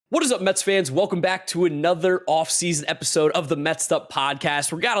What is up, Mets fans? Welcome back to another off-season episode of the Mets Up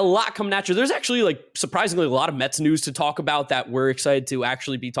podcast. We got a lot coming at you. There's actually, surprisingly, a lot of Mets news to talk about that we're excited to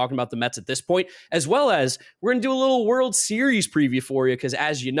actually be talking about the Mets at this point, as well as we're going to do a little World Series preview for you because,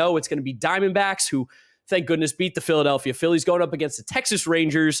 as you know, it's going to be Diamondbacks who, thank goodness, beat the Philadelphia Phillies, going up against the Texas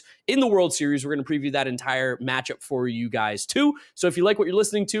Rangers in the World Series. We're going to preview that entire matchup for you guys, too. So if you like what you're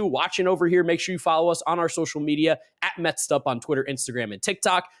listening to, watching over here, make sure you follow us on our social media at MetsUp on Twitter, Instagram, and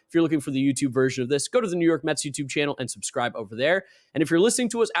TikTok. If you're looking for the YouTube version of this, go to the New York Mets YouTube channel and subscribe over there. And if you're listening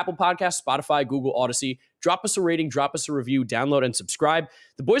to us, Apple Podcasts, Spotify, Google, Odyssey, drop us a rating, drop us a review, download, and subscribe.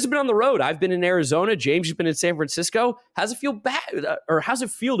 The boys have been on the road. I've been in Arizona. James, you've been in San Francisco. How's it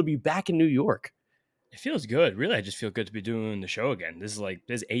feel to be back in New York? It feels good. Really, I just feel good to be doing the show again. This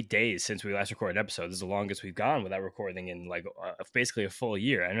is 8 days since we last recorded an episode. This is the longest we've gone without recording in basically a full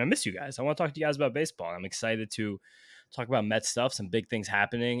year. And I miss you guys. I want to talk to you guys about baseball. I'm excited to talk about Mets stuff, some big things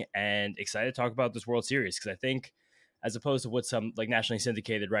happening, and excited to talk about this World Series because I think, as opposed to what some nationally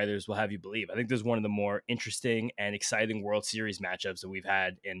syndicated writers will have you believe, I think this is one of the more interesting and exciting World Series matchups that we've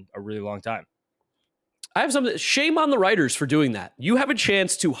had in a really long time. I have something. Shame on the writers for doing that. You have a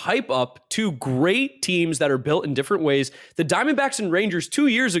chance to hype up two great teams that are built in different ways. The Diamondbacks and Rangers 2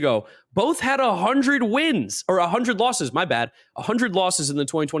 years ago both had 100 wins or 100 losses. My bad. 100 losses in the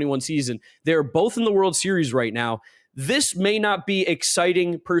 2021 season. They're both in the World Series right now. This may not be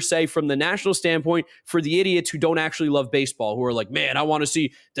exciting per se from the national standpoint for the idiots who don't actually love baseball, who are like, man, I want to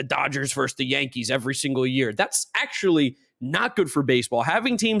see the Dodgers versus the Yankees every single year. That's actually not good for baseball.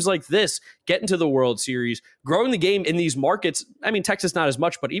 Having teams like this get into the World Series, growing the game in these markets, I mean, Texas not as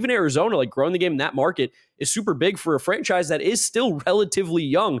much, but even Arizona, growing the game in that market is super big for a franchise that is still relatively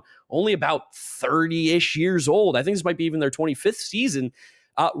young, only about 30-ish years old. I think this might be even their 25th season.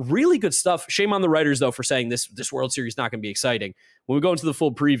 Really good stuff. Shame on the writers, though, for saying this World Series is not going to be exciting. When we go into the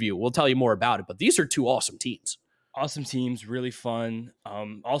full preview, we'll tell you more about it, but these are two awesome teams. Awesome teams, really fun.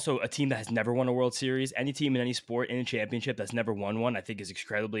 Also, a team that has never won a World Series. Any team in any sport in a championship that's never won one, I think, is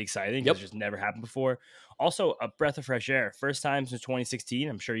incredibly exciting. Yep. It's just never happened before. Also, a breath of fresh air. First time since 2016.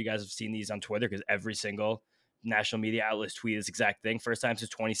 I'm sure you guys have seen these on Twitter because every single national media outlet tweet this exact thing. First time since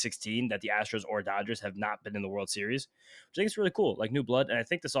 2016 that the Astros or Dodgers have not been in the World Series, which I think is really cool, like new blood. And I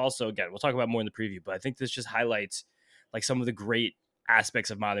think this also, again, we'll talk about more in the preview, but I think this just highlights some of the great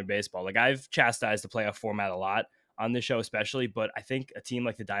aspects of modern baseball. I've chastised the playoff format a lot on this show especially, but I think a team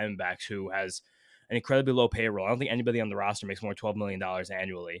like the Diamondbacks, who has an incredibly low payroll, I don't think anybody on the roster makes more than $12 million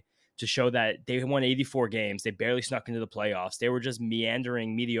annually, to show that they won 84 games, they barely snuck into the playoffs, they were just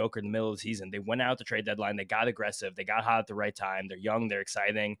meandering mediocre in the middle of the season. They went out the trade deadline, they got aggressive, they got hot at the right time, they're young, they're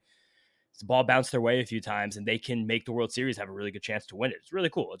exciting. The ball bounced their way a few times, and they can make the World Series have a really good chance to win it. It's really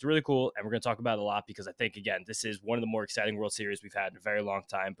cool. And we're going to talk about it a lot because I think, again, this is one of the more exciting World Series we've had in a very long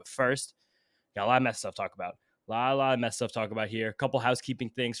time. But first, got a lot of mess stuff to talk about. A lot of mess stuff to talk about here. A couple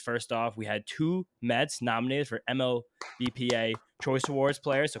housekeeping things. First off, we had two Mets nominated for MLBPA Choice Awards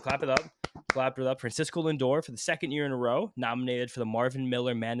players. So clap it up. Clap it up. Francisco Lindor, for the second year in a row, nominated for the Marvin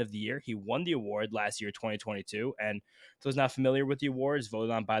Miller Man of the Year. He won the award last year, 2022. And for those not familiar with the awards,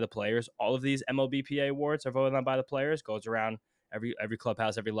 voted on by the players. All of these MLBPA awards are voted on by the players. Goes around every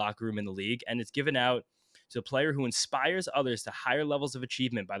clubhouse, every locker room in the league. And it's given out to a player who inspires others to higher levels of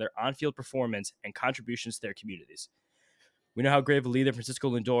achievement by their on-field performance and contributions to their communities. We know how great of a leader Francisco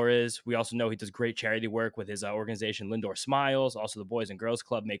Lindor is. We also know he does great charity work with his organization, Lindor Smiles, also the Boys and Girls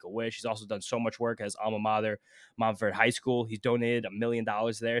Club, Make-A-Wish. He's also done so much work at his alma mater, Montford High School. He's donated $1 million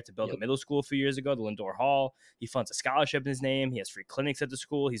there to build a middle school a few years ago, the Lindor Hall. He funds a scholarship in his name. He has free clinics at the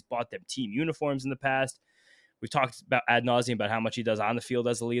school. He's bought them team uniforms in the past. We've talked about ad nauseum about how much he does on the field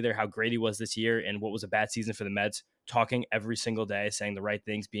as a leader, how great he was this year, and what was a bad season for the Mets, talking every single day, saying the right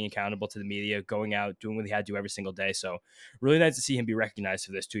things, being accountable to the media, going out, doing what he had to do every single day. So really nice to see him be recognized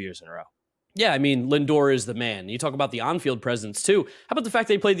for this 2 years in a row. Yeah, I mean, Lindor is the man. You talk about the on-field presence, too. How about the fact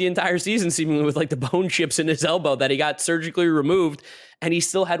that he played the entire season seemingly with the bone chips in his elbow that he got surgically removed, and he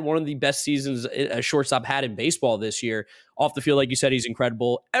still had one of the best seasons a shortstop had in baseball this year. Off the field, like you said, he's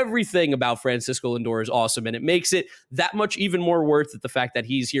incredible. Everything about Francisco Lindor is awesome, and it makes it that much even more worth it, the fact that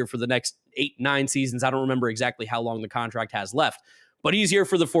he's here for the next 8-9 seasons. I don't remember exactly how long the contract has left, but he's here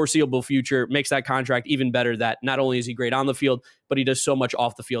for the foreseeable future. Makes that contract even better that not only is he great on the field, but he does so much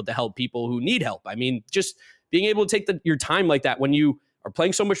off the field to help people who need help. I mean, just being able to take your time like that when you are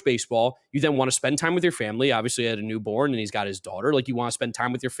playing so much baseball, you then want to spend time with your family. Obviously, he had a newborn and he's got his daughter. You want to spend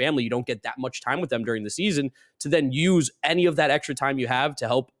time with your family. You don't get that much time with them during the season to then use any of that extra time you have to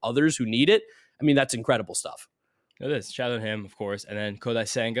help others who need it. I mean, that's incredible stuff. It is. Shout out to him, of course. And then Kodai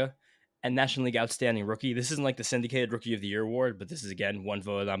Senga, and National League Outstanding Rookie. This isn't like the syndicated Rookie of the Year award, but this is again one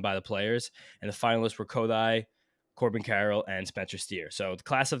voted on by the players. And the finalists were Kodai, Corbin Carroll, and Spencer Steer. So the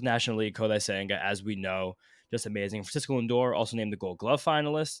class of National League, Kodai Senga, as we know, just amazing. Francisco Lindor also named the Gold Glove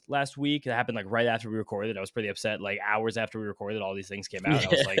finalist last week. It happened like right after we recorded. I was pretty upset. Like hours after we recorded, all these things came out. I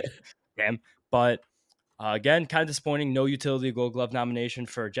was like, damn. But again, kind of disappointing. No utility Gold Glove nomination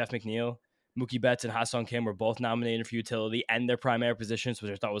for Jeff McNeil. Mookie Betts and Ha-Sung Kim were both nominated for utility and their primary positions, which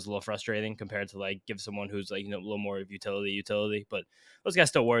I thought was a little frustrating compared to like give someone who's like, a little more of utility. But those guys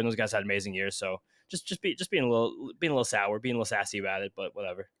still were, and those guys had amazing years. So just being a little sour, being a little sassy about it, but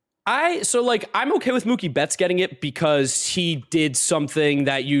whatever. I'm okay with Mookie Betts getting it because he did something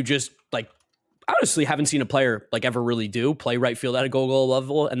that you just like honestly haven't seen a player like ever really do, play right field at a goal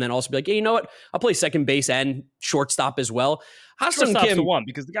level, and then also be like, hey, you know what? I'll play second base and shortstop as well. Ha-Sung Shortstop's Kim, the one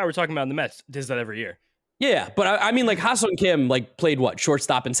because the guy we're talking about in the Mets does that every year. yeah, but I mean, like Ha-Sung Kim, like played what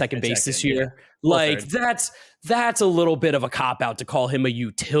shortstop and second base this year. Yeah. Like that's a little bit of a cop out to call him a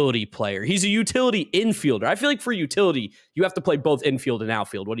utility player. He's a utility infielder. I feel like for utility, you have to play both infield and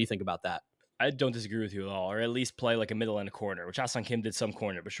outfield. What do you think about that? I don't disagree with you at all, or at least play like a middle and a corner, which Ha-Sung Kim did some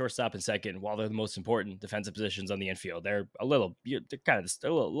corner, but shortstop and second, while they're the most important defensive positions on the infield, they're kind of a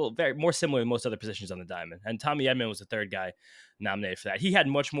little very more similar to most other positions on the diamond. And Tommy Edman was the third guy nominated for that. He had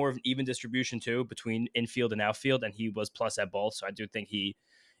much more of an even distribution too between infield and outfield, and he was plus at both. So I do think he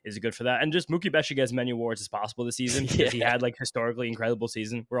is good for that. And just Mookie Betts should get as many awards as possible this season because he had like historically incredible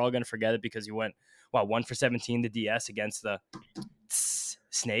season. We're all going to forget it because he went 1 for 17 to DS against the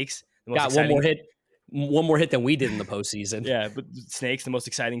Snakes. Got one more hit than we did in the postseason. Yeah, but Snakes, the most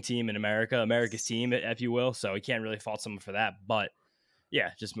exciting team in America's team, if you will. So he can't really fault someone for that. But yeah,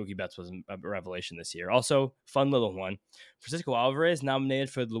 just Mookie Betts was a revelation this year. Also, fun little one. Francisco Alvarez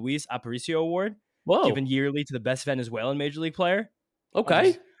nominated for the Luis Aparicio Award, given yearly to the best Venezuelan Major League player. Okay.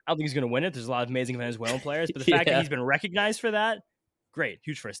 I don't think he's going to win it. There's a lot of amazing Venezuelan players, but the fact that he's been recognized for that, great.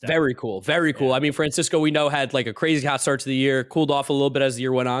 Huge first step. Very cool. Very cool. Yeah. I mean, Francisco, we know, had like a crazy hot start to the year, cooled off a little bit as the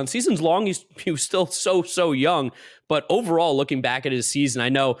year went on. Season's long. He was still so young. But overall, looking back at his season, I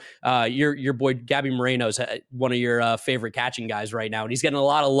know your boy Gabby Moreno's one of your favorite catching guys right now, and he's getting a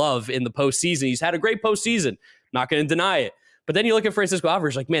lot of love in the postseason. He's had a great postseason. Not going to deny it. But then you look at Francisco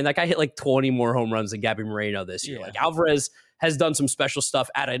Alvarez, like, man, that guy hit like 20 more home runs than Gabby Moreno this year. Yeah. Like Alvarez has done some special stuff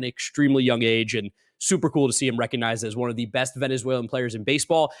at an extremely young age, and super cool to see him recognized as one of the best Venezuelan players in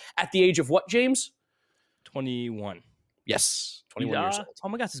baseball at the age of what, James? 21. Yes, 21 years old. Oh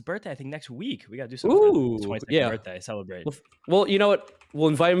my gosh, it's his birthday, I think, next week. We got to do something for his 22nd birthday. Celebrate. Well, you know what? We'll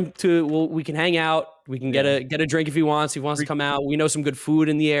invite him to, we can hang out. We can get a drink if he wants. If he wants to come out. We know some good food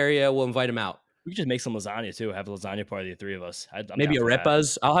in the area. We'll invite him out. We could just make some lasagna too. Have a lasagna party, the three of us. Maybe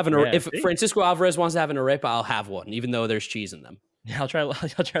arepas. I'll have if Francisco Alvarez wants to have an arepa, I'll have one, even though there's cheese in them. Yeah, I'll try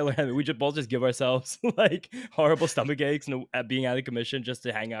to learn. We both just give ourselves like horrible stomach aches and being out of commission just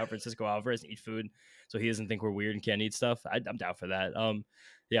to hang out with Francisco Alvarez and eat food, so he doesn't think we're weird and can't eat stuff. I'm down for that.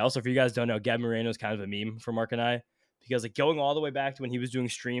 Yeah. Also, if you guys don't know, Gab Moreno is kind of a meme for Mark and I, because like going all the way back to when he was doing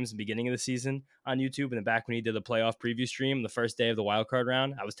streams in the beginning of the season on YouTube, and then back when he did the playoff preview stream the first day of the wild card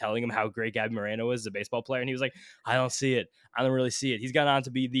round, I was telling him how great Gabby Moreno is as a baseball player, and he was like, I don't see it. I don't really see it. He's gone on to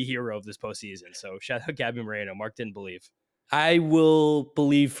be the hero of this postseason. So shout out Gabby Moreno. Mark didn't believe. I will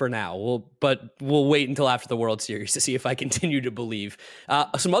believe for now. But we'll wait until after the World Series to see if I continue to believe.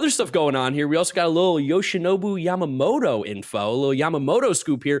 Some other stuff going on here. We also got a little Yoshinobu Yamamoto info, a little Yamamoto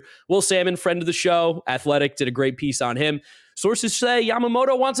scoop here. Will Salmon, friend of the show, Athletic, did a great piece on him. Sources say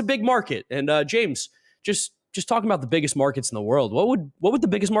Yamamoto wants a big market. And James, just talking about the biggest markets in the world, what would the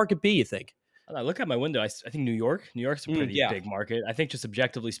biggest market be, you think? I look out my window. I think New York's a pretty big market. I think just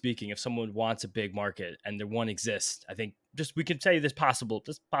objectively speaking, if someone wants a big market and there one exists, I think just we could say there's possible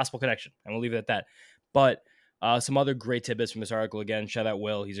connection, and we'll leave it at that. But some other great tidbits from this article. Again, shout out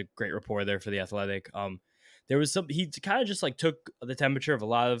Will. He's a great reporter there for The Athletic. There was he kind of just like took the temperature of a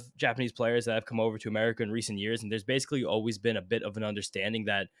lot of Japanese players that have come over to America in recent years, and there's basically always been a bit of an understanding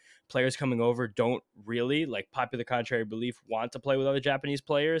that players coming over don't really, like popular contrary belief, want to play with other Japanese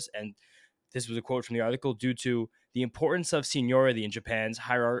players. And this was a quote from the article: due to the importance of seniority in Japan's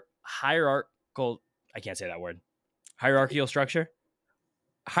hierarchical, I can't say that word, hierarchical structure.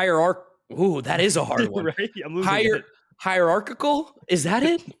 Ooh, that is a hard one. Right? I'm losing it. Hierarchical? Is that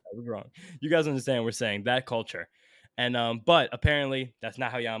it? I was wrong. You guys understand what we're saying, that culture. And but apparently that's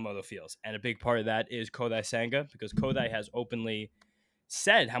not how Yamamoto feels. And a big part of that is Kodai Senga, because Kodai has openly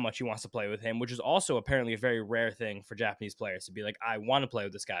said how much he wants to play with him, which is also apparently a very rare thing for Japanese players to be like, I want to play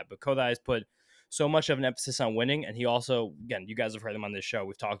with this guy. But Kodai has put so much of an emphasis on winning. And he also, again, you guys have heard him on this show.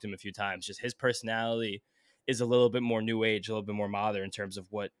 We've talked to him a few times. Just his personality is a little bit more new age, a little bit more modern in terms of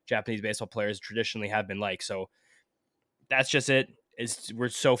what Japanese baseball players traditionally have been like. So that's just it. We're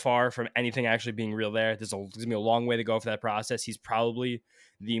so far from anything actually being real there. There's going to be a long way to go for that process. He's probably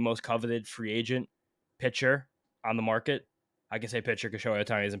the most coveted free agent pitcher on the market. I can say pitcher because Shohei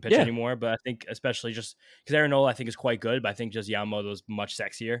Ohtani doesn't pitch Yeah. anymore, but I think especially just because Aaron Nola I think is quite good, but I think just Yamamoto is much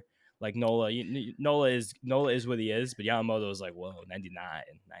sexier. Like Nola is what he is, but Yamamoto is like, whoa, 99,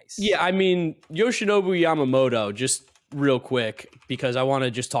 nice. Yeah, I mean, Yoshinobu Yamamoto, just real quick, because I want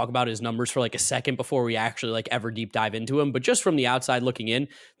to just talk about his numbers for like a second before we actually like ever deep dive into him. But just from the outside looking in,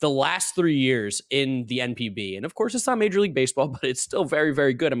 the last 3 years in the NPB, and of course it's not Major League Baseball, but it's still very,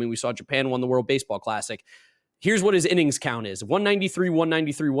 very good. I mean, we saw Japan won the World Baseball Classic. Here's what his innings count is: 193,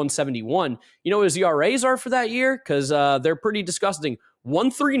 193, 171. You know what his ERAs are for that year? Because they're pretty disgusting.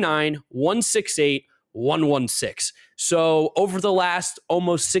 139, 168, 116. So over the last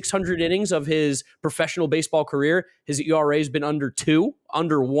almost 600 innings of his professional baseball career, his ERA has been under 2,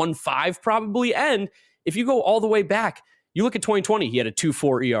 under 1.5 probably. And if you go all the way back, you look at 2020, he had a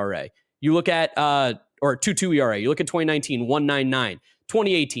 2.4 ERA. You look at, or 2.2 ERA. You look at 2019, 1.99.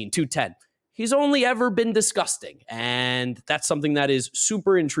 2018, 2.10. He's only ever been disgusting. And that's something that is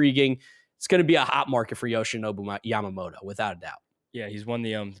super intriguing. It's going to be a hot market for Yoshinobu Yamamoto, without a doubt. Yeah, he's won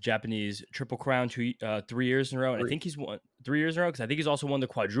the Japanese Triple Crown 3 years in a row. And I think he's won 3 years in a row because I think he's also won the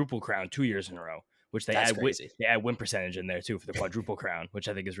Quadruple Crown 2 years in a row, which they add win percentage in there too for the Quadruple Crown, which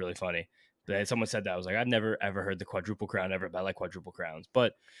I think is really funny. But someone said that. I was like, I've never ever heard the Quadruple Crown ever, but I like Quadruple Crowns.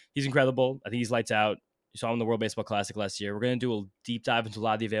 But he's incredible. I think he's lights out. You saw him in the World Baseball Classic last year. We're going to do a deep dive into a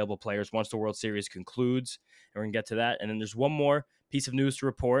lot of the available players once the World Series concludes, and we're going to get to that. And then there's one more piece of news to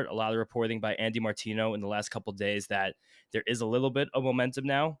report. A lot of reporting by Andy Martino in the last couple of days that there is a little bit of momentum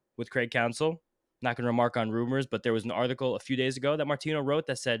now with Craig Counsell. Not going to remark on rumors, but there was an article a few days ago that Martino wrote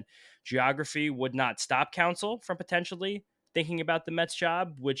that said geography would not stop Counsell from potentially thinking about the Mets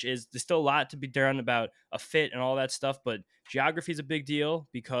job, which is there's still a lot to be done about a fit and all that stuff. But geography is a big deal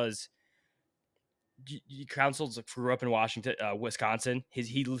because Counsell grew up in Washington, Wisconsin.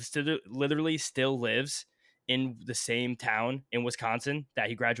 He literally still lives in the same town in Wisconsin that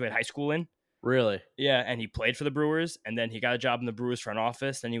he graduated high school in. Really? Yeah, and he played for the Brewers, and then he got a job in the Brewers front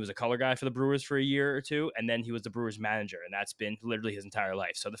office. Then he was a color guy for the Brewers for a year or two, and then he was the Brewers manager, and that's been literally his entire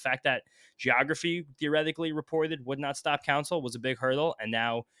life. So the fact that geography theoretically reported would not stop Counsell was a big hurdle, and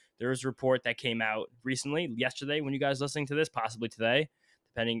now there is a report that came out recently, yesterday, when you guys listening to this, possibly today,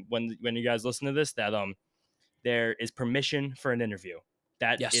 depending when you guys listen to this, that there is permission for an interview.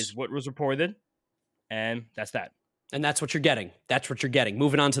 That is what was reported, and that's that. And that's what you're getting. That's what you're getting.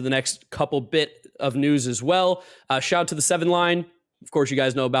 Moving on to the next couple bit of news as well. Shout out to the 7 Line. Of course, you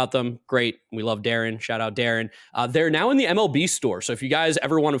guys know about them. Great. We love Darren. Shout out Darren. They're now in the MLB store. So if you guys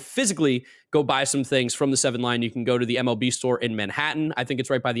ever want to physically go buy some things from the 7 Line, you can go to the MLB store in Manhattan. I think it's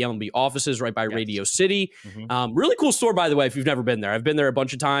right by the MLB offices, right by Radio City. Really cool store, by the way, if you've never been there. I've been there a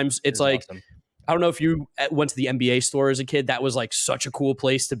bunch of times. It's like, awesome. I don't know if you went to the NBA store as a kid. That was like such a cool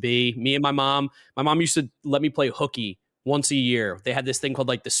place to be. Me and my mom used to let me play hooky once a year. They had this thing called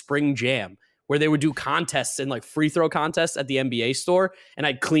like the Spring Jam where they would do contests and like free throw contests at the NBA store. And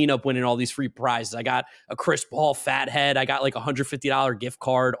I'd clean up winning all these free prizes. I got a Chris Paul fat head. I got like $150 gift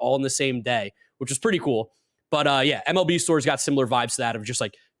card all in the same day, which was pretty cool. But yeah, MLB stores got similar vibes to that of just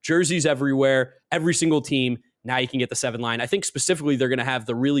like jerseys everywhere, every single team. Now you can get the 7 Line. I think specifically they're going to have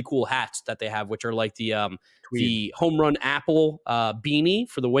the really cool hats that they have, which are like the home run apple beanie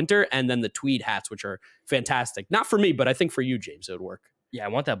for the winter, and then the tweed hats, which are fantastic. Not for me, but I think for you, James, it would work. Yeah, I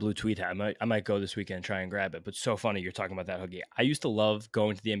want that blue tweed hat. I might go this weekend and try and grab it. But so funny you're talking about that hoodie. I used to love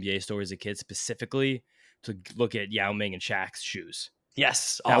going to the NBA store as a kid, specifically to look at Yao Ming and Shaq's shoes.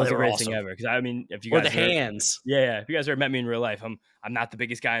 Yes, that was the greatest thing ever. Because I mean, if you guys the hands, if you guys ever met me in real life, I'm not the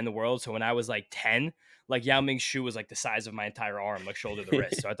biggest guy in the world. So when I was like 10, like Yao Ming's shoe was like the size of my entire arm, like shoulder to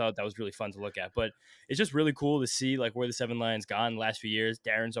wrist. So I thought that was really fun to look at. But it's just really cool to see like where the 7 Line's gone the last few years.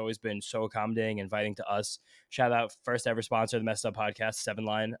 Darren's always been so accommodating, inviting to us. Shout out first ever sponsor of the Messed Up Podcast, 7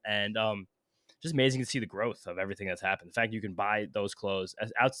 Line, and just amazing to see the growth of everything that's happened. The fact you can buy those clothes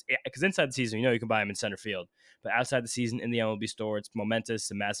because inside the season, you can buy them in center field, but outside the season in the MLB store, it's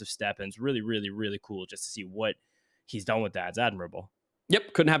momentous, a massive step, and it's really, really, really cool just to see what he's done with that. It's admirable.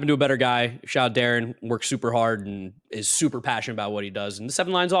 Yep, couldn't happen to a better guy. Shout out Darren, works super hard and is super passionate about what he does. And the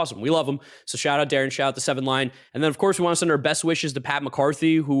 7 Line's awesome. We love him. So shout out Darren, shout out the 7 Line. And then, of course, we want to send our best wishes to Pat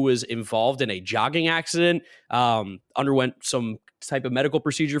McCarthy, who was involved in a jogging accident, underwent some type of medical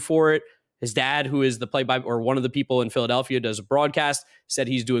procedure for it. His dad, who is the one of the people in Philadelphia, does a broadcast, said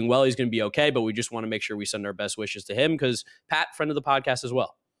he's doing well. He's going to be okay, but we just want to make sure we send our best wishes to him because Pat, friend of the podcast as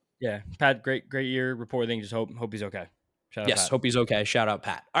well. Yeah, Pat, great year reporting. Just hope he's okay. Shout out Yes, Pat. hope he's okay. Shout out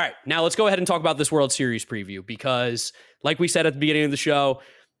Pat. All right, now let's go ahead and talk about this World Series preview because, like we said at the beginning of the show,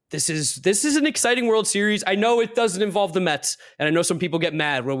 this is an exciting World Series. I know it doesn't involve the Mets, and I know some people get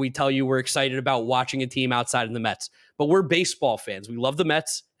mad when we tell you we're excited about watching a team outside of the Mets. But we're baseball fans. We love the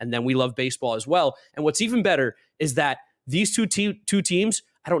Mets, and then we love baseball as well. And what's even better is that these two teams,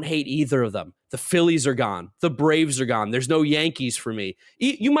 I don't hate either of them. The Phillies are gone. The Braves are gone. There's no Yankees for me.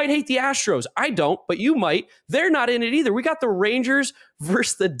 You might hate the Astros. I don't, but you might. They're not in it either. We got the Rangers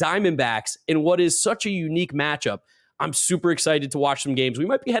versus the Diamondbacks in what is such a unique matchup. I'm super excited to watch some games. We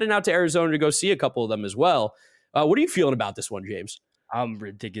might be heading out to Arizona to go see a couple of them as well. What are you feeling about this one, James? I'm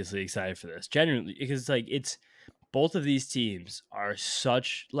ridiculously excited for this, genuinely, because it's both of these teams are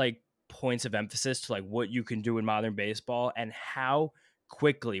such like points of emphasis to like what you can do in modern baseball and how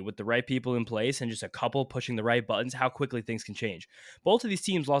quickly with the right people in place and just a couple pushing the right buttons, how quickly things can change. Both of these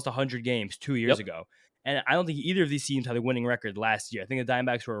teams lost 100 games 2 years Yep. ago. And I don't think either of these teams had a winning record last year. I think the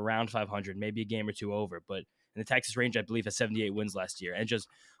Diamondbacks were around 500, maybe a game or two over, but in the Texas Rangers, I believe, had 78 wins last year. And just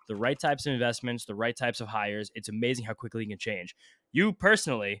the right types of investments, the right types of hires, it's amazing how quickly it can change. You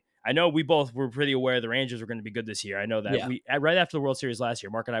personally, I know we both were pretty aware the Rangers were going to be good this year. I know that Yeah. we right after the World Series last year,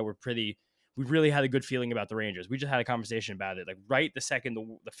 Mark and I were we really had a good feeling about the Rangers. We just had a conversation about it. Like right the second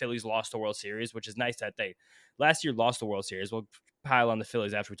the Phillies lost the World Series, which is nice that they last year lost the World Series. We'll pile on the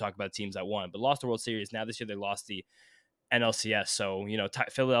Phillies after we talk about teams that won, but lost the World Series. Now this year they lost the NLCS. So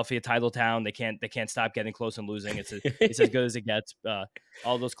Philadelphia title town. They can't stop getting close and losing. It's as good as it gets.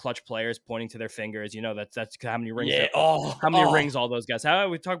 All those clutch players pointing to their fingers. That's how many rings. Yeah. How many rings all those guys. How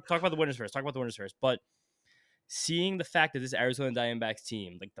we talk about the winners first. Talk about the winners first. But seeing the fact that this Arizona Diamondbacks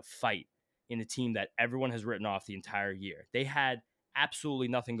team, like the fight in the team that everyone has written off the entire year, they had absolutely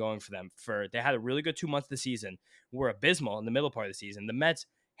nothing going for them. They had a really good 2 months of the season, were abysmal in the middle part of the season. The Mets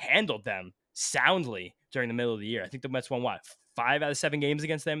handled them soundly during the middle of the year. I think the Mets won 5 out of 7 games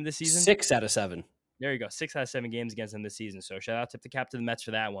against them this season. 6 out of 7. There you go, 6 out of 7 games against them this season. So shout out to the captain of the Mets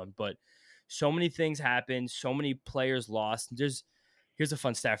for that one. But so many things happened, so many players lost. Here's a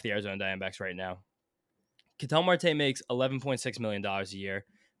fun stat for the Arizona Diamondbacks right now. Ketel Marte makes $11.6 million a year.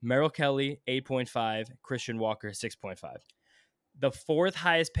 Merrill Kelly, 8.5. Christian Walker, 6.5. The fourth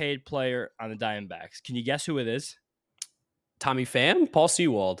highest paid player on the Diamondbacks. Can you guess who it is? Tommy Pham? Paul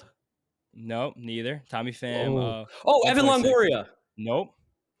Sewald? No, neither. Tommy Pham. Evan 1.6. Longoria. Nope.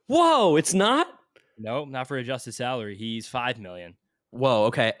 Whoa, it's not? Nope, not for adjusted salary. He's $5 million. Whoa,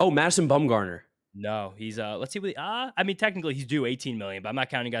 okay. Oh, Madison Bumgarner. No, he's let's see what I mean technically he's due 18 million, but I'm not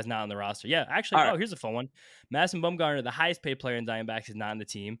counting guys not on the roster. Yeah, actually, here's a fun one. Madison Bumgarner, the highest paid player in Diamondbacks, is not on the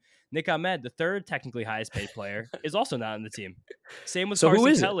team. Nick Ahmed, the third technically highest paid player, is also not on the team. Same with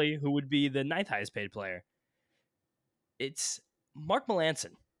Carson Kelly, who would be the ninth highest paid player. It's Mark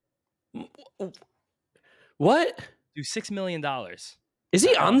Melancon. What? Do $6 million. Is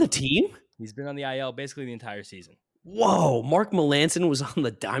he on the team? He's been on the IL basically the entire season. Whoa, Mark Melancon was on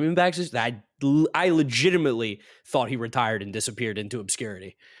the Diamondbacks. I legitimately thought he retired and disappeared into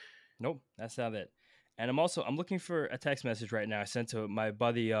obscurity. Nope, that's not it. And I'm looking for a text message right now I sent to my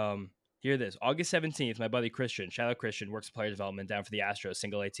buddy. Hear this, August 17th, my buddy Christian, shout out Christian, works in player development down for the Astros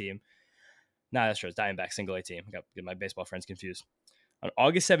single A team. Not Astros, Diamondbacks single A team. I got my baseball friends confused. On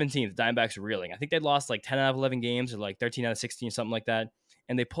August 17th, Diamondbacks are reeling. I think they lost like 10 out of 11 games or like 13 out of 16, something like that.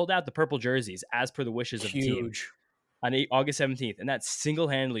 And they pulled out the purple jerseys as per the wishes of the team on August 17th. And that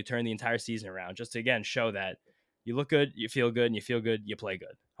single-handedly turned the entire season around just to, again, show that you look good, you feel good, and you feel good, you play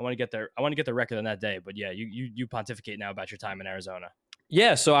good. I want to get there. I want to get the record on that day. But yeah, you pontificate now about your time in Arizona.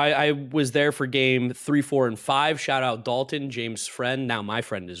 Yeah, so I was there for game 3, 4, and 5. Shout out Dalton, James' friend, now my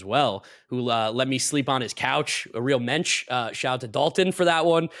friend as well, who let me sleep on his couch. A real mensch. Shout out to Dalton for that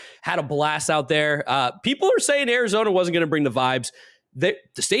one. Had a blast out there. People are saying Arizona wasn't going to bring the vibes. The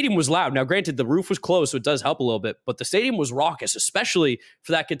stadium was loud. Now, granted, the roof was closed, so it does help a little bit, but the stadium was raucous, especially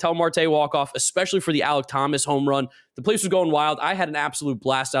for that Ketel Marte walk-off, especially for the Alek Thomas home run. The place was going wild. I had an absolute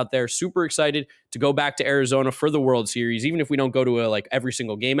blast out there. Super excited to go back to Arizona for the World Series, even if we don't go to every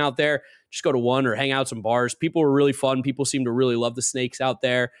single game out there. Just go to one or hang out some bars. People were really fun. People seem to really love the Snakes out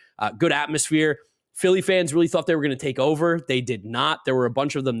there. Good atmosphere. Philly fans really thought they were going to take over. They did not. There were a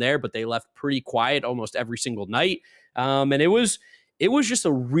bunch of them there, but they left pretty quiet almost every single night. And it was just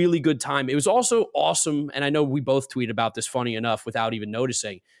a really good time. It was also awesome, and I know we both tweet about this, funny enough, without even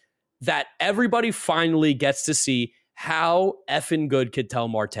noticing, that everybody finally gets to see how effing good Ketel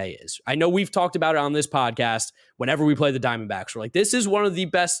Marte is. I know we've talked about it on this podcast whenever we play the Diamondbacks. We're like, this is one of the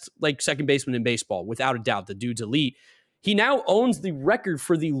best second basemen in baseball, without a doubt. The dude's elite. He now owns the record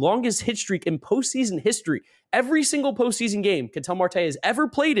for the longest hit streak in postseason history. Every single postseason game Ketel Marte has ever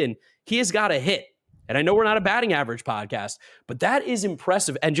played in, he has got a hit. And I know we're not a batting average podcast, but that is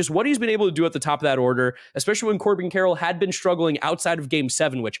impressive. And just what he's been able to do at the top of that order, especially when Corbin Carroll had been struggling outside of game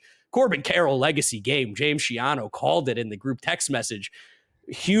 7, which Corbin Carroll legacy game, James Shiano called it in the group text message.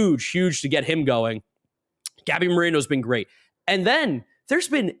 Huge to get him going. Gabby Moreno's been great. And then there's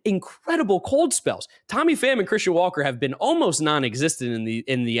been incredible cold spells. Tommy Pham and Christian Walker have been almost non-existent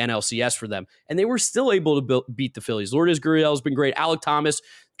in the NLCS for them, and they were still able to beat the Phillies. Lourdes Gurriel has been great. Alec Thomas,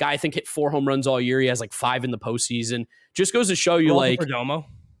 guy I think hit 4 home runs all year. He has like 5 in the postseason. Just goes to show you, Geraldo Perdomo.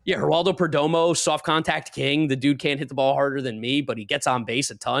 Yeah, Geraldo Perdomo, soft contact king. The dude can't hit the ball harder than me, but he gets on base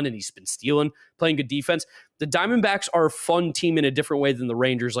a ton, and he's been stealing, playing good defense. The Diamondbacks are a fun team in a different way than the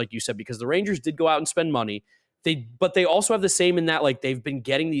Rangers, like you said, because the Rangers did go out and spend money. But they also have the same in that, like, they've been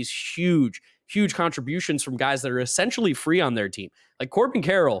getting these huge contributions from guys that are essentially free on their team. Like Corbin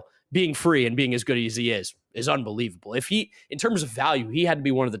Carroll being free and being as good as he is unbelievable. If he, in terms of value, he had to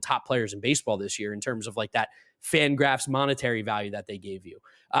be one of the top players in baseball this year in terms of like that Fangraphs monetary value that they gave you.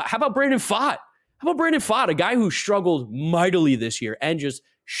 How about Brandon Pfaadt? A guy who struggled mightily this year and just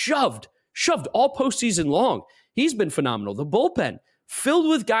shoved all postseason long. He's been phenomenal. The bullpen filled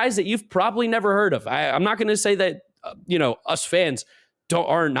with guys that you've probably never heard of. I'm not going to say that us fans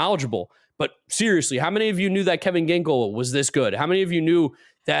aren't knowledgeable, but seriously, how many of you knew that Kevin Ginkel was this good? How many of you knew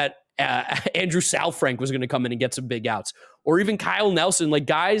that Andrew Salfrank was going to come in and get some big outs? Or even Kyle Nelson, like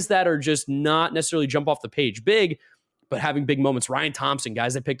guys that are just not necessarily jump off the page big, but having big moments. Ryan Thompson,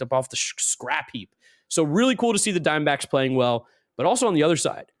 guys that picked up off the scrap heap. So really cool to see the Diamondbacks playing well, but also on the other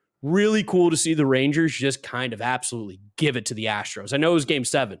side, really cool to see the Rangers just kind of absolutely give it to the Astros. I know it was game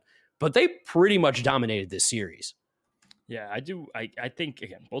 7, but they pretty much dominated this series. Yeah, I do. I think,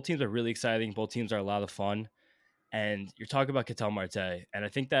 again, both teams are really exciting. Both teams are a lot of fun. And you're talking about Ketel Marte. And I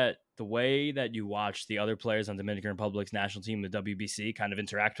think that the way that you watch the other players on Dominican Republic's national team, the WBC, kind of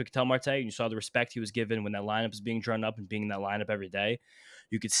interact with Ketel Marte, and you saw the respect he was given when that lineup was being drawn up and being in that lineup every day.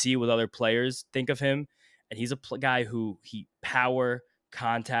 You could see what other players think of him. And he's a guy who power,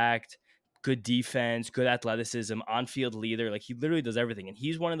 contact, good defense, good athleticism, on-field leader. Like, he literally does everything. And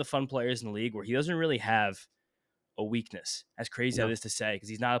he's one of the fun players in the league where he doesn't really have a weakness, as crazy as it is to say, because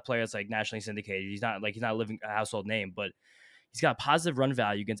he's not a player that's like nationally syndicated. He's not a living household name, but he's got a positive run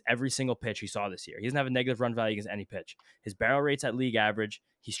value against every single pitch he saw this year. He doesn't have a negative run value against any pitch. His barrel rate's at league average.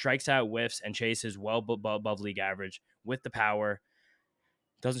 He strikes out, whiffs, and chases well above league average with the power.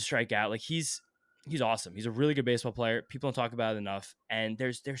 Doesn't strike out. Like, he's awesome. He's a really good baseball player. People don't talk about it enough. And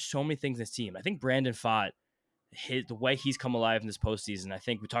there's so many things in this team. I think Brandon Pfaadt, the way he's come alive in this postseason, I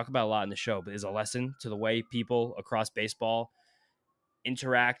think we talk about a lot in the show, but is a lesson to the way people across baseball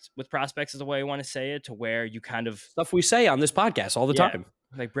interact with prospects, is the way I want to say it, to where you kind of stuff we say on this podcast all the time.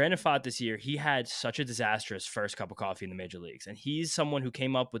 Like Brandon Pfaadt this year, he had such a disastrous first cup of coffee in the major leagues, and he's someone who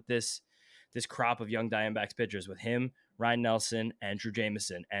came up with this crop of young Diamondbacks pitchers with him, Ryan Nelson, and Drew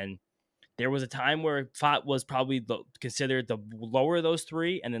Jameson, and there was a time where Pfaadt was probably considered the lower of those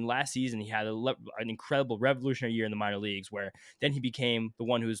three. And then last season, he had an incredible revolutionary year in the minor leagues, where then he became the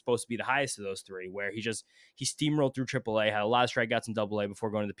one who was supposed to be the highest of those three, where he steamrolled through AAA, had a lot of strikeouts in AA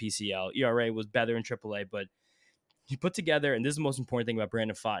before going to the PCL. ERA was better in AAA, but he put together, and this is the most important thing about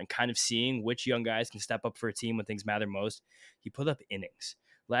Brandon Pfaadt, and kind of seeing which young guys can step up for a team when things matter most, he put up innings.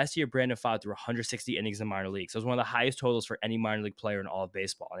 Last year, Brandon Pfaadt threw 160 innings in minor leagues. So it was one of the highest totals for any minor league player in all of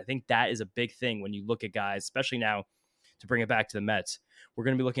baseball. And I think that is a big thing when you look at guys, especially now, to bring it back to the Mets. We're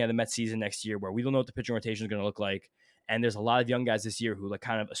going to be looking at the Mets season next year, where we don't know what the pitching rotation is going to look like. And there's a lot of young guys this year who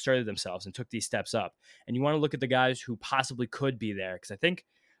kind of asserted themselves and took these steps up. And you want to look at the guys who possibly could be there. Because I think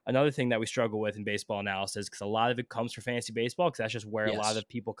another thing that we struggle with in baseball analysis, because a lot of it comes from fantasy baseball, because that's just where a lot of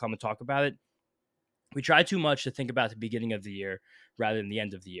people come and talk about it. We try too much to think about the beginning of the year rather than the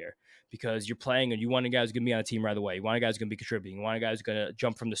end of the year, because you're playing and you want a guy who's going to be on a team right away. You want a guy who's going to be contributing. You want a guy who's going to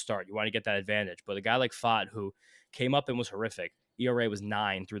jump from the start. You want to get that advantage. But a guy like Pfaadt, who came up and was horrific, ERA was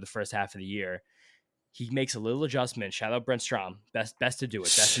 9 through the first half of the year. He makes a little adjustment. Shout out Brent Strom. Best to do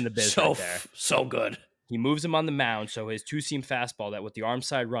it. Best in the biz right there. So good. He moves him on the mound, so his two-seam fastball, that with the arm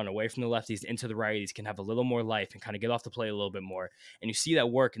side run away from the lefties into the righties, can have a little more life and kind of get off the plate a little bit more. And you see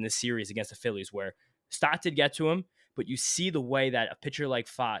that work in this series against the Phillies, where Stott did get to him, but you see the way that a pitcher like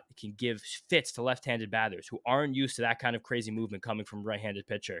Pfaadt can give fits to left-handed batters who aren't used to that kind of crazy movement coming from a right-handed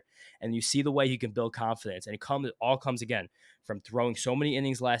pitcher. And you see the way he can build confidence. And it all comes again from throwing so many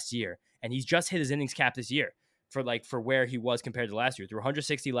innings last year. And he's just hit his innings cap this year for where he was compared to last year. Through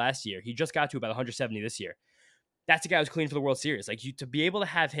 160 last year, he just got to about 170 this year. That's a guy who's clean for the World Series. Like, to be able to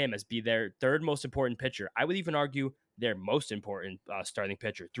have him as be their third most important pitcher, I would even argue their most important starting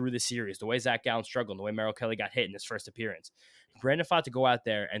pitcher through the series, the way Zach Gallen struggled, the way Merrill Kelly got hit in his first appearance. Brandon Pfaadt to go out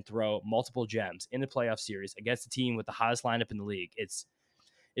there and throw multiple gems in the playoff series against a team with the hottest lineup in the league. It's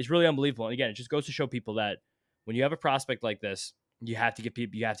really unbelievable. And again, it just goes to show people that when you have a prospect like this, you have to give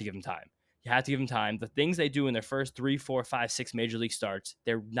them time. You have to give them time. The things they do in their first 3, 4, 5, 6 major league starts,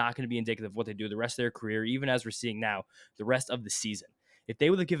 they're not going to be indicative of what they do the rest of their career, even as we're seeing now, the rest of the season. If they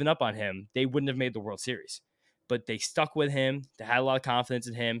would have given up on him, they wouldn't have made the World Series. But they stuck with him. They had a lot of confidence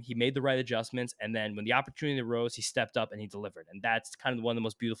in him. He made the right adjustments. And then when the opportunity arose, he stepped up and he delivered. And that's kind of one of the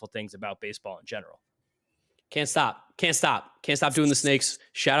most beautiful things about baseball in general. Can't stop doing the Snakes.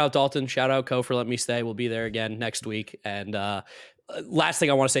 Shout out Dalton, shout out Co for letting me stay. We'll be there again next week. And last thing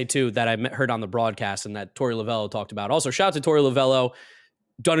I want to say too, that I heard on the broadcast and that Torey Lovello talked about. Also, shout out to Torey Lovello,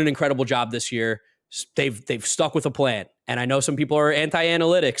 done an incredible job this year. They've stuck with a plan. And I know some people are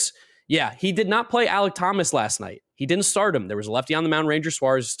anti-analytics. Yeah, he did not play Alek Thomas last night. He didn't start him. There was a lefty on the mound, Ranger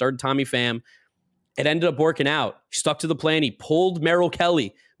Suarez, started Tommy Pham. It ended up working out. He stuck to the plan. He pulled Merrill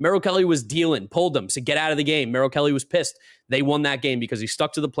Kelly. Merrill Kelly was dealing, pulled him, said, get out of the game. Merrill Kelly was pissed. They won that game because he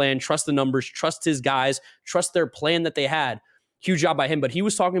stuck to the plan, trust the numbers, trust his guys, trust their plan that they had. Huge job by him. But he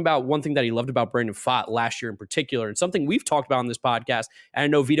was talking about one thing that he loved about Brandon Pfaadt last year in particular, and something we've talked about on this podcast, and I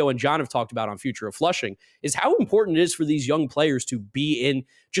know Vito and John have talked about on Future of Flushing, is how important it is for these young players to be in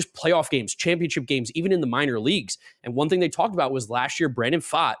just playoff games, championship games, even in the minor leagues. And one thing they talked about was last year, Brandon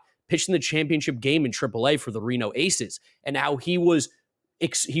Pfaadt pitched in the championship game in AAA for the Reno Aces, and how he was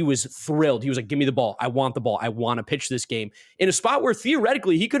thrilled. He was like, give me the ball. I want the ball. I want to pitch this game in a spot where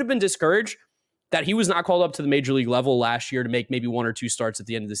theoretically he could have been discouraged that he was not called up to the major league level last year to make maybe 1 or 2 starts at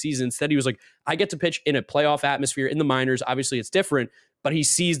the end of the season. Instead, he was like, I get to pitch in a playoff atmosphere in the minors. Obviously, it's different, but he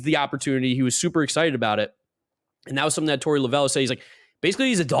seized the opportunity. He was super excited about it. And that was something that Torey Lovello said. He's like, basically,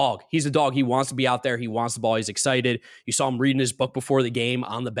 he's a dog. He's a dog. He wants to be out there. He wants the ball. He's excited. You saw him reading his book before the game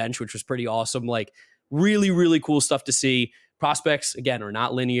on the bench, which was pretty awesome. Like, really, really cool stuff to see. Prospects, again, are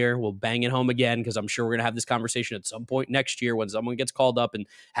not linear. We'll bang it home again because I'm sure we're going to have this conversation at some point next year when someone gets called up and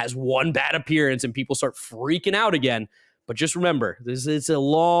has one bad appearance and people start freaking out again. But just remember, it's a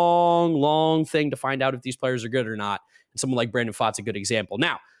long, long thing to find out if these players are good or not. And someone like Brandon Pfaadt's a good example.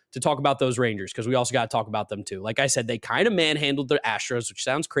 Now, to talk about those Rangers, because we also got to talk about them too. Like I said, they kind of manhandled the Astros, which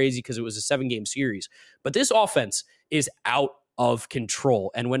sounds crazy because it was a 7-game series. But this offense is out of control.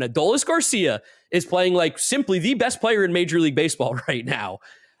 And when Adolis Garcia is playing like simply the best player in Major League Baseball right now,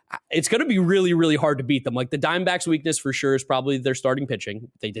 it's going to be really, really hard to beat them. Like the Diamondbacks' weakness for sure is probably their starting pitching.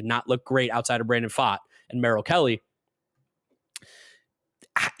 They did not look great outside of Brandon Pfaadt and Merrill Kelly.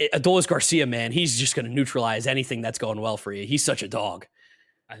 Adolis Garcia, man, he's just going to neutralize anything that's going well for you. He's such a dog.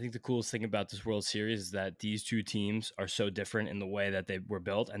 I think the coolest thing about this World Series is that these two teams are so different in the way that they were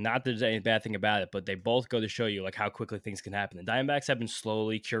built. And not that there's any bad thing about it, but they both go to show you like how quickly things can happen. The Diamondbacks have been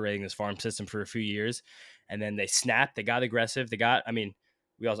slowly curating this farm system for a few years, and then they snapped. They got aggressive. We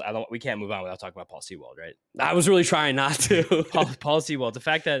can't move on without talking about Paul Sewald, right? I was really trying not to. Paul Sewald. The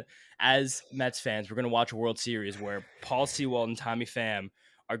fact that as Mets fans, we're going to watch a World Series where Paul Sewald and Tommy Pham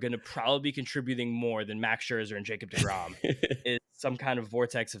are going to probably be contributing more than Max Scherzer and Jacob deGrom. It's some kind of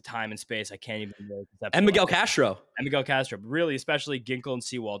vortex of time and space. I can't even know. And Miguel Castro. Really, especially Ginkel and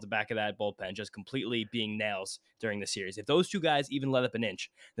Sewald at the back of that bullpen, just completely being nails during the series. If those two guys even let up an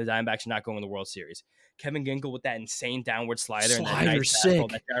inch, the Diamondbacks are not going to the World Series. Kevin Ginkel with that insane downward slider. And that nice fastball,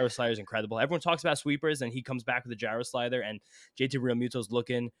 that gyro slider is incredible. Everyone talks about sweepers, and he comes back with a gyro slider, and JT Realmuto's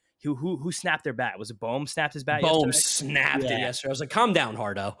looking. Who snapped their bat? Was it Bohm snapped his bat yesterday? Bohm snapped it yesterday. I was like, calm down,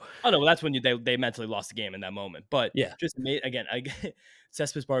 Hardo. Oh, no, well, that's when they mentally lost the game in that moment. But yeah, just again,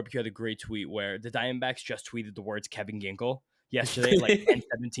 Cespedes Barbecue had a great tweet where the Diamondbacks just tweeted the words Kevin Ginkel yesterday at like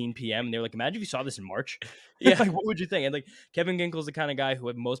 10:17 p.m. And they were like, imagine if you saw this in March. Yeah. Like, what would you think? And like Kevin Ginkel's the kind of guy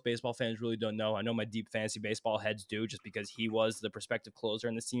who most baseball fans really don't know. I know my deep fantasy baseball heads do, just because he was the prospective closer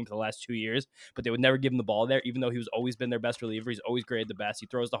in this team for the last 2 years, but they would never give him the ball there, even though he was always been their best reliever. He's always graded the best. He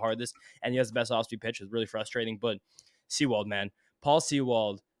throws the hardest, and he has the best off-speed pitch. It's really frustrating. But Sewald, man, Paul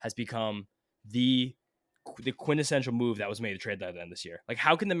Sewald has become the quintessential move that was made to trade deadline this year. Like,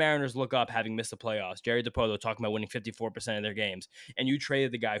 how can the Mariners look up having missed the playoffs? Jerry DiPoto talking about winning 54% of their games, and you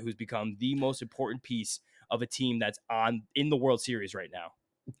traded the guy who's become the most important piece of a team that's in the World Series right now.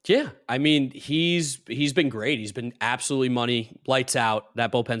 Yeah, I mean, he's been great. He's been absolutely money, lights out.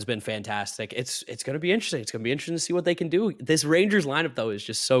 That bullpen's been fantastic. It's going to be interesting. It's going to be interesting to see what they can do. This Rangers lineup, though, is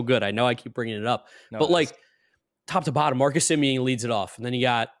just so good. I know I keep bringing it up, but like top to bottom, Marcus Semien leads it off, and then you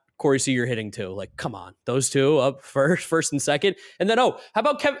got Corey Seager hitting too. Like, come on, those two up first and second. And then, how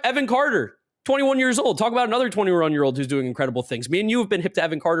about Evan Carter, 21 years old? Talk about another 21-year-old who's doing incredible things. Me and you have been hip to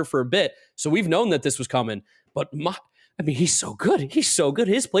Evan Carter for a bit, so we've known that this was coming. But he's so good. He's so good.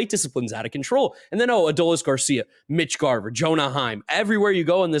 His plate discipline's out of control. And then, Adolis Garcia, Mitch Garver, Jonah Heim. Everywhere you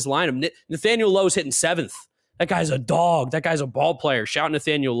go in this lineup, Nathaniel Lowe's hitting seventh. That guy's a dog. That guy's a ball player. Shout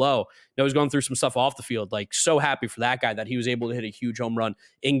Nathaniel Lowe. He's going through some stuff off the field. Like, so happy for that guy that he was able to hit a huge home run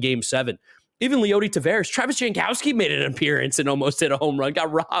in Game 7. Even Leody Taveras, Travis Jankowski made an appearance and almost hit a home run.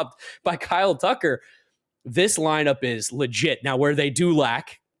 Got robbed by Kyle Tucker. This lineup is legit. Now, where they do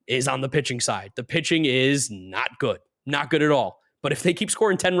lack is on the pitching side. The pitching is not good. Not good at all. But if they keep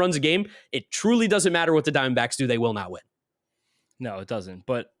scoring 10 runs a game, it truly doesn't matter what the Diamondbacks do. They will not win. No, it doesn't.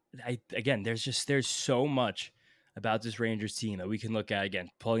 But there's so much about this Rangers team that we can look at, again,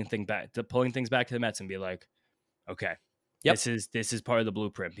 pulling things back to the Mets and be like, okay, yep, this is part of the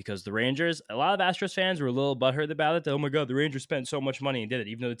blueprint, because the Rangers, a lot of Astros fans were a little butthurt about it. That, oh my God, the Rangers spent so much money and did it,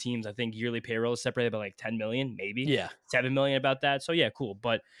 even though the team's, I think, yearly payroll is separated by like 10 million, maybe 7 million about that. So yeah, cool.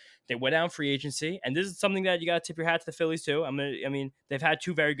 But they went out free agency, and this is something that you got to tip your hat to the Phillies too. They've had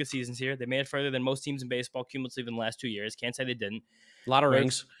 2 very good seasons here. They made it further than most teams in baseball cumulatively in the last 2 years. Can't say they didn't. A lot of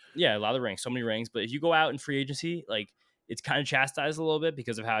rings. Yeah, a lot of rings. So many rings. But if you go out in free agency, like, it's kind of chastised a little bit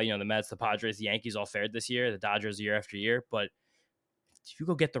because of how, the Mets, the Padres, the Yankees all fared this year, the Dodgers year after year. But if you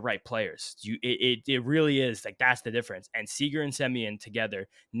go get the right players, it really is like, that's the difference. And Seager and Semien together,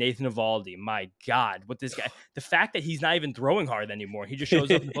 Nathan Eovaldi, my God, what this guy, the fact that he's not even throwing hard anymore, he just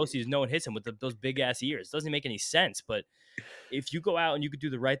shows up in the postseason, no one hits him with those big ass ears. Doesn't make any sense. But if you go out and you could do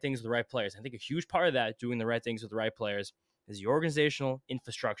the right things with the right players, I think a huge part of that, doing the right things with the right players, is the organizational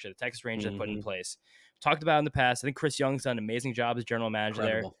infrastructure the Texas Rangers have put in place. Talked about in the past. I think Chris Young's done an amazing job as general manager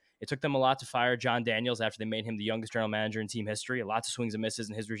there. It took them a lot to fire John Daniels after they made him the youngest general manager in team history. Lots of swings and misses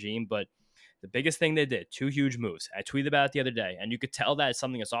in his regime, but the biggest thing they did, 2 huge moves. I tweeted about it the other day, and you could tell that it's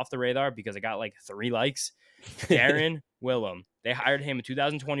something that's off the radar because it got like 3 likes. Darren Willem. They hired him in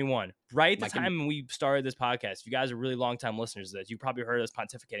 2021, right at the time when we started this podcast. If you guys are really long-time listeners to this, you probably heard us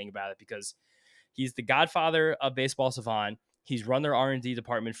pontificating about it because he's the godfather of Baseball Savant. He's run their R&D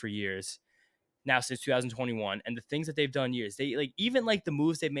department for years now, since 2021, and the things that they've done years, they even the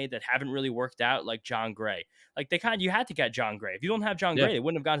moves they've made that haven't really worked out, like John Gray. Like, you had to get John Gray. If you don't have John Gray, they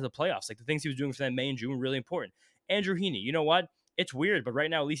wouldn't have gotten to the playoffs. Like, the things he was doing for them May and June were really important. Andrew Heaney, you know what? It's weird, but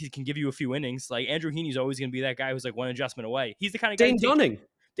right now at least he can give you a few innings. Like, Andrew Heaney's always going to be that guy who's like one adjustment away. He's the kind of guy.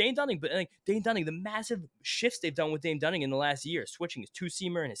 Dane Dunning, but Dane Dunning, the massive shifts they've done with Dane Dunning in the last year, switching his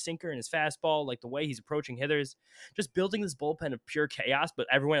 2-seamer and his sinker and his fastball, like the way he's approaching hitters, just building this bullpen of pure chaos, but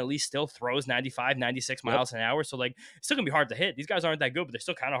everyone at least still throws 95, 96 miles an hour. So, like, it's still going to be hard to hit. These guys aren't that good, but they're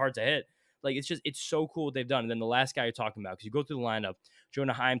still kind of hard to hit. Like, it's so cool what they've done. And then the last guy you're talking about, because you go through the lineup,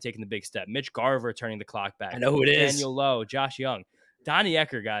 Jonah Heim taking the big step, Mitch Garver turning the clock back. I know who it is. Daniel Lowe, Josh Young. Donnie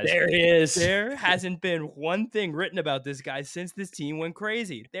Ecker, guys. There he is. There hasn't been one thing written about this guy since this team went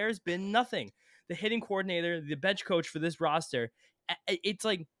crazy. There's been nothing. The hitting coordinator, the bench coach for this roster, it's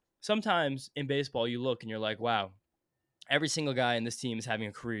like sometimes in baseball you look and you're like, wow, every single guy in this team is having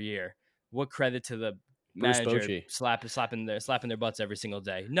a career year. What credit to the manager slapping their butts every single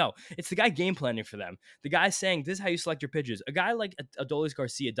day. No, it's the guy game planning for them. The guy saying, this is how you select your pitches. A guy like Adolis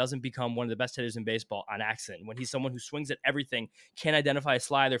Garcia doesn't become one of the best hitters in baseball on accident when he's someone who swings at everything, can't identify a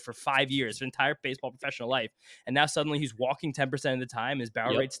slider for 5 years, his entire baseball professional life, and now suddenly he's walking 10% of the time, his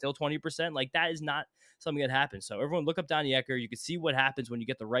barrel rate's still 20%. Like, that is not something that happens. So everyone look up Donnie Ecker. You can see what happens when you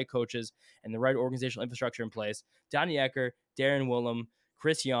get the right coaches and the right organizational infrastructure in place. Donnie Ecker, Darren Willem,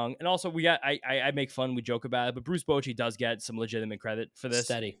 Chris Young, and also we got, I make fun, we joke about it, but Bruce Bochy does get some legitimate credit for this.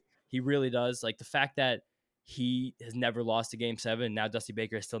 Steady. He really does. Like, the fact that he has never lost a Game 7, and now Dusty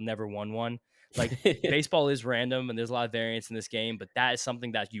Baker has still never won one. Like, baseball is random, and there's a lot of variance in this game, but that is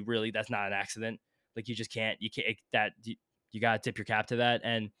something that that's not an accident. Like, you can't, you got to tip your cap to that.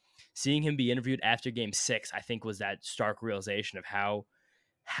 And seeing him be interviewed after Game 6, I think was that stark realization of how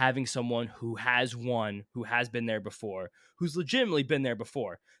having someone who has won, who has been there before, who's legitimately been there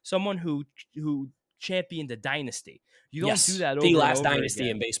before, someone who championed a dynasty. You don't do that over the last and over dynasty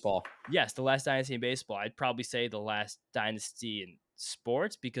again. In baseball. Yes, the last dynasty in baseball. I'd probably say the last dynasty in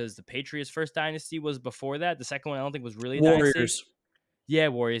sports, because the Patriots' first dynasty was before that. The second one I don't think was really a Warriors. Dynasty. Yeah,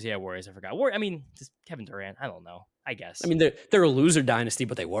 Warriors. I forgot. Just Kevin Durant. I don't know. I guess. They're a loser dynasty,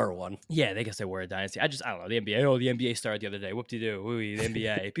 but they were one. Yeah, they guess they were a dynasty. I don't know. The NBA. Oh, the NBA started the other day. Whoop-de-doo. The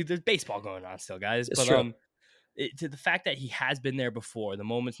NBA. There's baseball going on still, guys. It's true. To the fact that he has been there before, the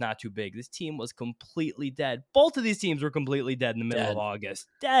moment's not too big. This team was completely dead. Both of these teams were completely dead in the middle of August.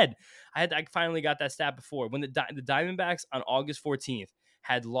 Dead. I finally got that stat before. When the Diamondbacks on August 14th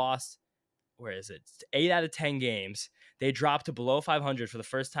had lost, 8 out of 10 games, they dropped to below 500 for the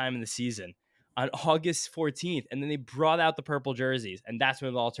first time in the season. on August 14th, and then they brought out the purple jerseys, and that's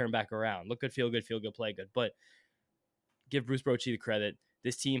when it all turned back around. Look good, feel good, play good. But give Bruce Bochy the credit.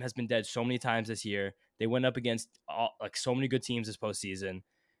 This team has been dead so many times this year. They went up against so many good teams this postseason,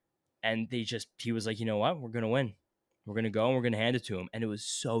 and he was like, you know what? We're going to win. We're going to go and we're going to hand it to him. And it was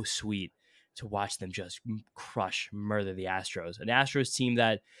so sweet to watch them just murder the Astros. An Astros team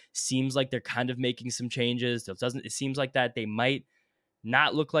that seems like they're kind of making some changes. It seems like that they might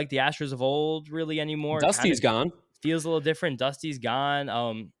not look like the Astros of old really anymore. It kind Dusty's of gone. feels a little different. Dusty's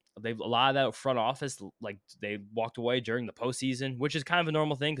gone. They've a lot of that front office, like they walked away during the postseason, which is kind of a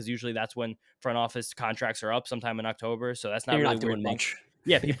normal thing because usually that's when front office contracts are up sometime in October. So that's not You're really not a weird doing thing. much.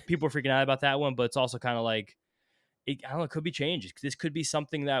 Yeah, people are freaking out about that one, but it's also kind of like, I don't know, it could be changes. This could be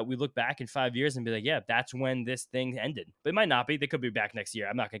something that we look back in 5 years and be like, yeah, that's when this thing ended. But it might not be. They could be back next year.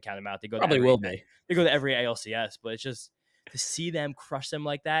 I'm not going to count them out. Probably will be. They go to every ALCS, but it's just to see them crush them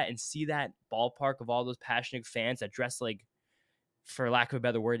like that and see that ballpark of all those passionate fans that dress like, for lack of a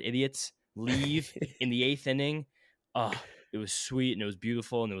better word, idiots leave in the 8th inning. Oh, it was sweet and it was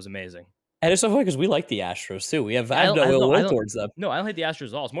beautiful and it was amazing. And it's so funny because we like the Astros too. I have I no ill will don't towards them. No, I don't hate the Astros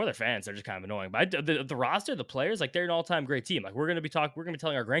at all. It's more their fans. They're just kind of annoying. But the roster, the players, like they're an all-time great team. Like we're gonna be telling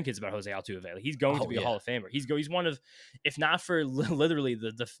our grandkids about Jose Altuve. Like, he's going to be a Hall of Famer. He's one of, if not for literally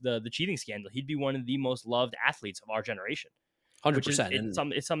the cheating scandal, he'd be one of the most loved athletes of our generation. 100%.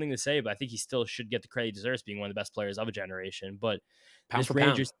 It's something to say, but I think he still should get the credit he deserves, being one of the best players of a generation. But Pound this for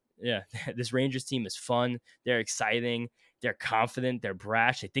Rangers, pound. this Rangers team is fun. They're exciting. They're confident. They're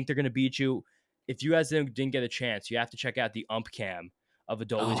brash. They think they're going to beat you. If you guys didn't get a chance, you have to check out the ump cam of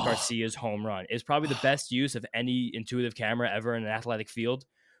Adolis Garcia's home run. It's probably the best use of any intuitive camera ever in an athletic field,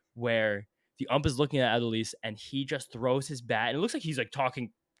 where the ump is looking at Adolis and he just throws his bat, and it looks like he's like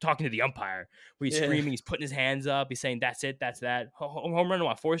talking to the umpire, where he's screaming, he's putting his hands up, he's saying, that's it, that's that. Home run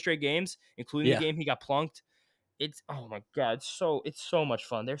in 4 straight games, including the game he got plunked. It's, oh my God, it's so much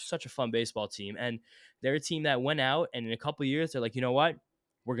fun. They're such a fun baseball team, and they're a team that went out, and in a couple of years, they're like, you know what?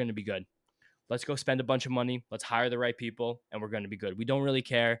 We're going to be good. Let's go spend a bunch of money. Let's hire the right people, and we're going to be good. We don't really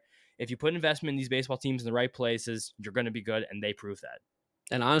care. If you put investment in these baseball teams in the right places, you're going to be good, and they prove that.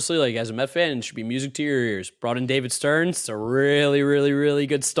 And honestly, like as a Met fan, it should be music to your ears. Brought in David Stearns. It's a really, really, really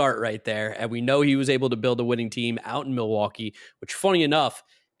good start right there. And we know he was able to build a winning team out in Milwaukee, which, funny enough,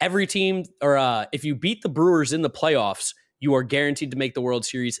 every team, or if you beat the Brewers in the playoffs, you are guaranteed to make the World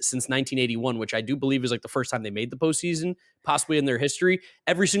Series since 1981, which I do believe is like the first time they made the postseason, possibly in their history.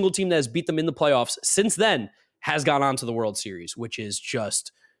 Every single team that has beat them in the playoffs since then has gone on to the World Series, which is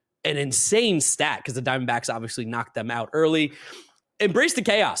just an insane stat because the Diamondbacks obviously knocked them out early. Embrace the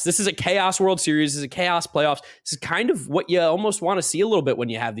chaos. This is a chaos World Series. This is a chaos playoffs. This is kind of what you almost want to see a little bit when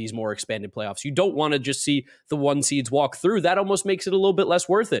you have these more expanded playoffs. You don't want to just see the 1 seeds walk through. That almost makes it a little bit less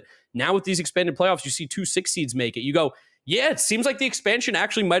worth it. Now with these expanded playoffs, you see 2 6 seeds make it. You go, yeah, it seems like the expansion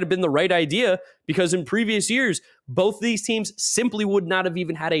actually might have been the right idea because in previous years, both these teams simply would not have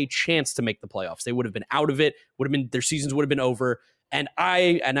even had a chance to make the playoffs. They would have been out of it. Their seasons would have been over. And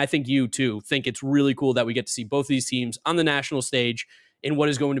I think you too think it's really cool that we get to see both these teams on the national stage in what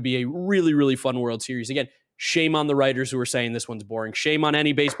is going to be a really, really fun World Series. Again, shame on the writers who are saying this one's boring. Shame on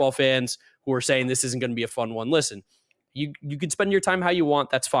any baseball fans who are saying this isn't going to be a fun one. Listen, you can spend your time how you want.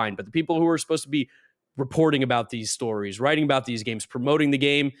 That's fine. But the people who are supposed to be reporting about these stories, writing about these games, promoting the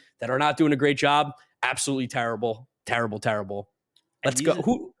game that are not doing a great job, absolutely terrible, terrible, terrible. Let's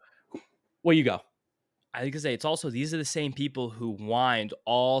go. Where you go? I think it's also, these are the same people who whined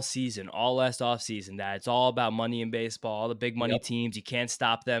all season, all last off season, that it's all about money in baseball, all the big money teams, you can't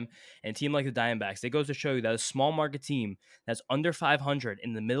stop them. And a team like the Diamondbacks, it goes to show you that a small market team that's under 500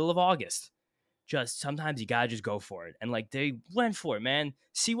 in the middle of August, just sometimes you gotta just go for it. And like they went for it, man.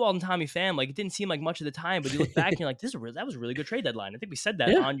 Sewald and Tommy Pham, like it didn't seem like much of the time, but you look back and you're like, that was a really good trade deadline. I think we said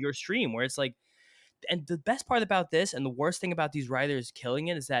that on your stream, where it's like, and the best part about this and the worst thing about these writers killing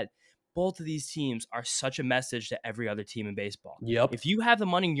it is that both of these teams are such a message to every other team in baseball. Yep. If you have the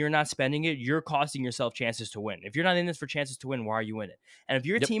money and you're not spending it, you're costing yourself chances to win. If you're not in this for chances to win, why are you in it? And if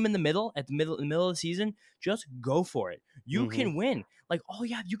you're a team in the middle, in the middle of the season, just go for it. You can win. Like,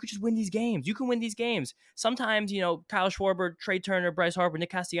 you could just win these games. You can win these games. Sometimes, Kyle Schwarber, Trey Turner, Bryce Harper, Nick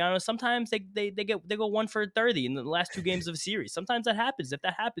Castellanos, sometimes they go 1 for 30 in the last 2 games of a series. Sometimes that happens. If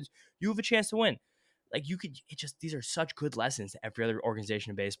that happens, you have a chance to win. Like these are such good lessons to every other organization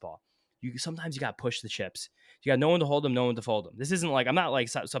in baseball. Sometimes you got to push the chips. You got no one to hold them, no one to fold them. This isn't like, I'm not like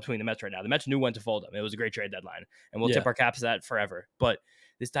substituting the Mets right now. The Mets knew when to fold them. It was a great trade deadline, and we'll tip our caps to that forever. But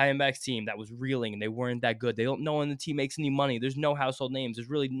this Diamondbacks team that was reeling and they weren't that good. They don't know when the team makes any money. There's no household names. There's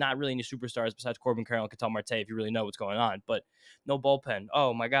really not really any superstars besides Corbin Carroll and Ketel Marte if you really know what's going on. But no bullpen.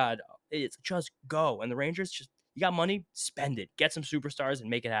 Oh my God, it's just go. And the Rangers just you got money, spend it, get some superstars and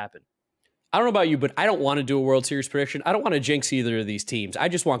make it happen. I don't know about you, but I don't want to do a World Series prediction. I don't want to jinx either of these teams. I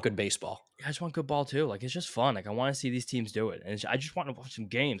just want good baseball. I just want good ball too. Like it's just fun. Like I want to see these teams do it, and I just want to watch some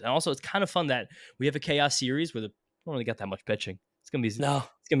games. And also, it's kind of fun that we have a chaos series where the don't really got that much pitching. It's gonna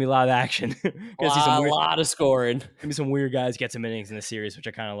be a lot of action. A lot of scoring. Gonna be some weird guys get some innings in the series, which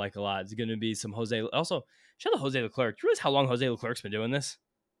I kind of like a lot. It's gonna be some Jose. Also, shout out Jose Leclerc. Do you realize how long Jose Leclerc's been doing this?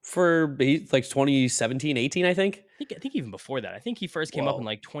 For like 2017, 18, I think. I think even before that. I think he first came up in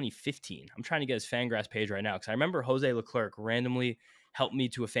like 2015. I'm trying to get his Fangraphs page right now because I remember Jose Leclerc randomly helped me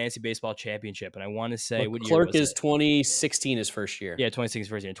to a fantasy baseball championship, and I want to say what year was is 2016 his first year. Yeah, 2016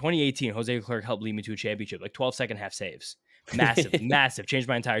 first year. In 2018, Jose Leclerc helped lead me to a championship, like 12 second half saves. Massive. Changed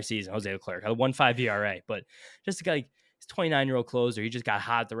my entire season. Jose Leclerc had a 1.5 ERA, but just a guy, he's 29-year-old closer. He just got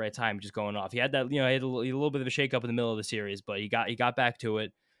hot at the right time, just going off. He had that, he had a little bit of a shakeup in the middle of the series, but he got back to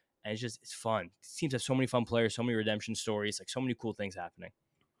it, and it's fun. Teams have so many fun players, so many redemption stories, like so many cool things happening.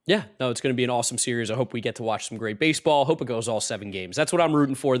 Yeah, no, it's going to be an awesome series. I hope we get to watch some great baseball. Hope it goes all 7 games. That's what I'm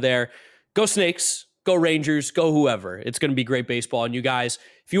rooting for there. Go Snakes, go Rangers, go whoever. It's going to be great baseball. And you guys,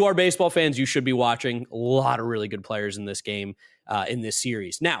 if you are baseball fans, you should be watching a lot of really good players in this game, in this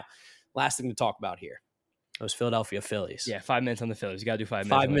series. Now, last thing to talk about here. Those Philadelphia Phillies. Yeah, 5 minutes on the Phillies. You got to do 5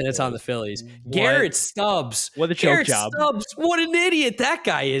 minutes. 5 minutes on the Phillies. Garrett Stubbs. What a choke job. Stubbs. What an idiot that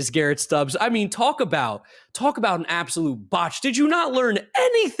guy is, Garrett Stubbs. I mean, talk about an absolute botch. Did you not learn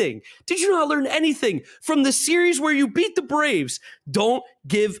anything? Did you not learn anything from the series where you beat the Braves? Don't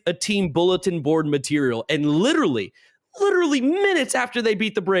give a team bulletin board material. And literally minutes after they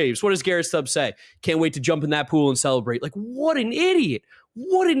beat the Braves, what does Garrett Stubbs say? Can't wait to jump in that pool and celebrate. Like, what an idiot.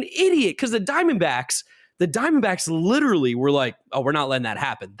 What an idiot. Because the Diamondbacks literally were like, oh, we're not letting that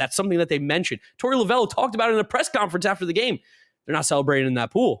happen. That's something that they mentioned. Torey Lovullo talked about it in a press conference after the game. They're not celebrating in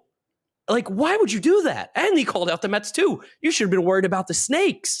that pool. Like, why would you do that? And he called out the Mets too. You should have been worried about the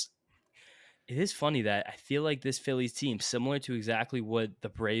Snakes. It is funny that I feel like this Phillies team, similar to exactly what the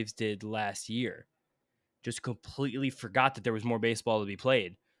Braves did last year, just completely forgot that there was more baseball to be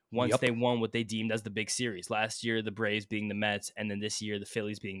played once they won what they deemed as the big series. Last year, the Braves being the Mets, and then this year, the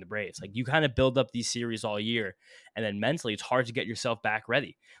Phillies being the Braves. Like, you kind of build up these series all year, and then mentally, it's hard to get yourself back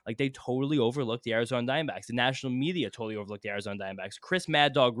ready. Like, they totally overlooked the Arizona Diamondbacks. The national media totally overlooked the Arizona Diamondbacks. Chris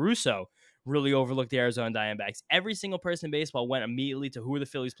Mad Dog Russo really overlooked the Arizona Diamondbacks. Every single person in baseball went immediately to who are the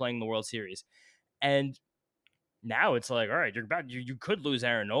Phillies playing in the World Series. And now it's like, all right, you're about, you could lose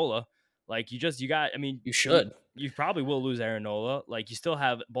Aaron Nola. Like, you should. You probably will lose Aaron Nola. Like, you still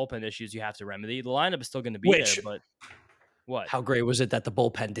have bullpen issues you have to remedy. The lineup is still going to be there, but what? How great was it that the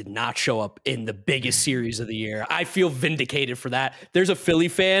bullpen did not show up in the biggest series of the year? I feel vindicated for that. There's a Philly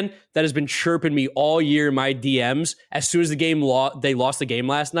fan that has been chirping me all year in my DMs. As soon as they lost the game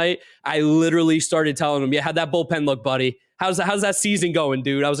last night, I literally started telling him, yeah, how'd that bullpen look, buddy? How's that season going,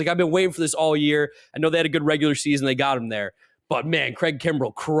 dude? I was like, I've been waiting for this all year. I know they had a good regular season. They got him there. But man, Craig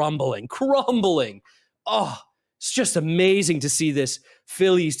Kimbrell crumbling. Oh, it's just amazing to see this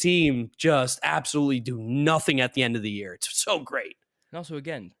Phillies team just absolutely do nothing at the end of the year. It's so great. And also,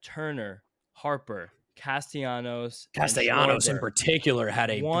 again, Turner, Harper, Castellanos in particular had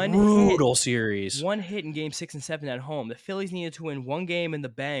a brutal series. 1 hit in game 6 and 7 at home. The Phillies needed to win 1 game in the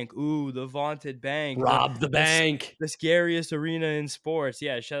bank. Ooh, the vaunted bank. Rob the bank. The scariest arena in sports.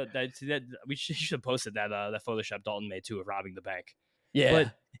 Yeah, we should have posted that Photoshop Dalton made too of robbing the bank. Yeah.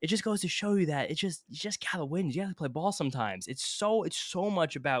 But it just goes to show you that you just gotta win. You gotta play ball sometimes. It's so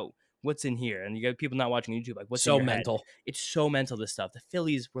much about what's in here, and you got people not watching YouTube like what's so in your mental head. It's so mental, this stuff. The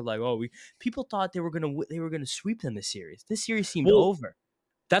Phillies were like, people thought they were gonna sweep them this series. This series seemed over.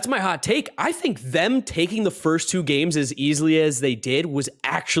 That's my hot take. I think them taking the first 2 games as easily as they did was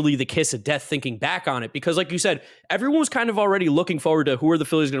actually the kiss of death thinking back on it. Because like you said, everyone was kind of already looking forward to who are the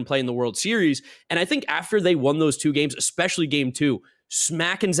Phillies going to play in the World Series. And I think after they won those 2 games, especially game 2,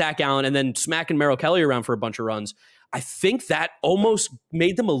 smacking Zach Allen and then smacking Merrill Kelly around for a bunch of runs, I think that almost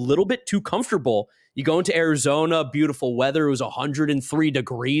made them a little bit too comfortable. You go into Arizona, beautiful weather. It was 103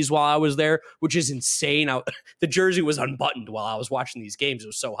 degrees while I was there, which is insane. The jersey was unbuttoned while I was watching these games. It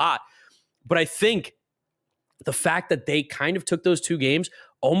was so hot. But I think the fact that they kind of took those 2 games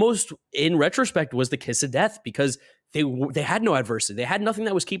almost in retrospect was the kiss of death because they had no adversity. They had nothing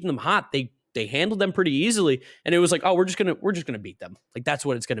that was keeping them hot. They handled them pretty easily. And it was like, oh, we're just gonna beat them. Like that's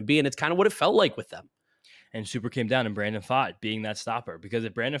what it's gonna be. And it's kind of what it felt like with them. And super came down in Brandon Pfaadt being that stopper. Because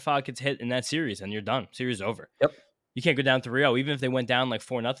if Brandon Pfaadt gets hit in that series, then you're done. Series is over. Yep. You can't go down 3-0, even if they went down like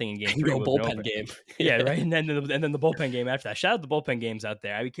 4-0 in game And three, go it would have been bullpen over. game. Yeah, right. And then the bullpen game after that. Shout out the bullpen games out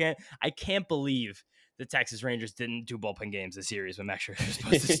there. I can't believe the Texas Rangers didn't do bullpen games this series when Max Scherzer was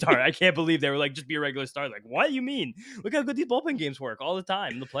supposed to start. I can't believe they were like, just be a regular start. Like, what do you mean? Look how good these bullpen games work all the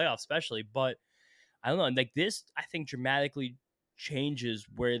time in the playoffs, especially. But I don't know. Like this, I think dramatically changes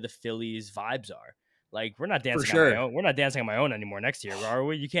where the Phillies vibes are. Like we're not For dancing on my sure. own. We're not dancing on my own anymore next year, are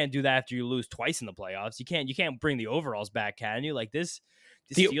we? You can't do that after you lose twice in the playoffs. You can't bring the overalls back, can you? Like this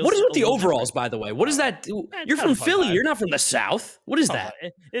What feels is with a the little overalls, different. by the way? What I is don't know. that? It's You're kind from of a fun Philly. vibe. You're not from the South. What is Fun vibe. that?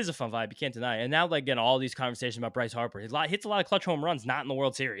 It is a fun vibe. You can't deny it. And now, like, again, all these conversations about Bryce Harper, hits a lot of clutch home runs, not in the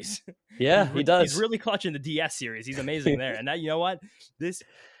World Series. Yeah, he He's does. really clutch in the DS series. He's amazing there. And now, you know what? This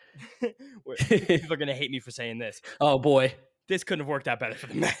people are gonna hate me for saying this. Oh boy. This couldn't have worked out better for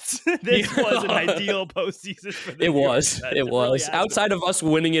the Mets. This was an Yeah. ideal postseason for the It New York was. Mets. It It really was. has been. Outside of us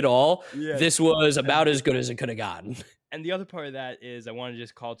winning it all, Yeah. this was And about as good as it could have gotten. and the other part of that is I want to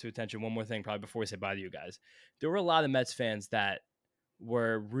just call to attention one more thing, probably before we say bye to you guys. There were a lot of Mets fans that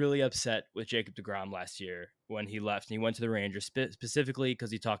were really upset with Jacob deGrom last year when he left and he went to the Rangers specifically because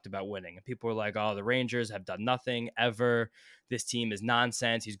he talked about winning. And people were like, "Oh, the Rangers have done nothing ever. This team is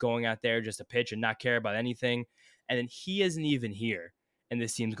nonsense. He's going out there just to pitch and not care about anything." And then he isn't even here, and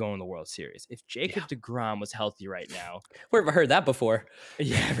this team's going to the World Series. If Yeah. Jacob deGrom was healthy right now, Where have I heard that before?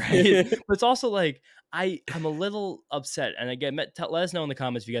 yeah, right. But it's also like I'm a little upset, and again, let us know in the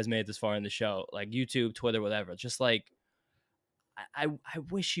comments if you guys made it this far in the show, like YouTube, Twitter, whatever. Just like I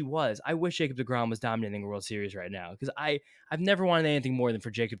wish he was. I wish Jacob deGrom was dominating the World Series right now because I've never wanted anything more than for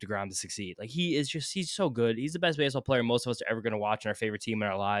Jacob deGrom to succeed. Like he's so good. He's the best baseball player most of us are ever going to watch in our favorite team in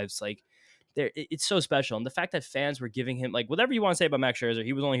our lives. Like it's so special, and the fact that fans were giving him like whatever you want to say about Max Scherzer,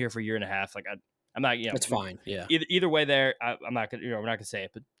 he was only here for a year and a half. Like I'm not, That's fine. Yeah. either way there. I'm not gonna, we're not gonna say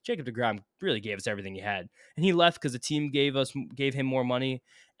it, but Jacob deGrom really gave us everything he had, and he left because the team gave him more money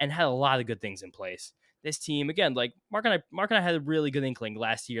and had a lot of good things in place. This team, again, like Mark and I had a really good inkling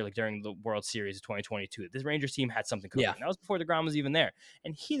last year, like during the World Series of 2022. This Rangers team had something cooking. Yeah. That was before deGrom was even there,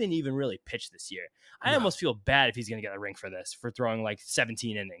 and he didn't even really pitch this year. I No. almost feel bad if he's gonna get a ring for this, for throwing like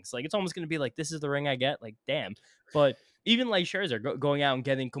 17 innings. Like it's almost gonna be like this is the ring I get. Like damn, but even like Scherzer going out and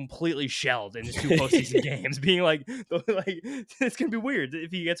getting completely shelled in his two postseason games, being like it's gonna be weird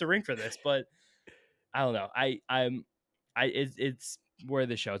if he gets a ring for this. But I don't know. It's where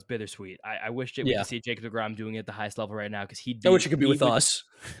the show. It's bittersweet. I wish we Yeah. could see Jacob deGrom doing it at the highest level right now because he'd I be wish it could be he with would. us.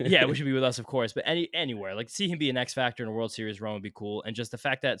 Yeah, we should be with us, of course. But anywhere, like see him be an X factor in a World Series run would be cool. And just the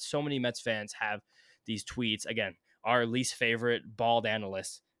fact that so many Mets fans have these tweets. Again, our least favorite bald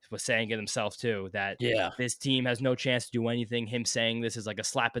analyst was saying it himself too, that Yeah. this team has no chance to do anything. Him saying this is like a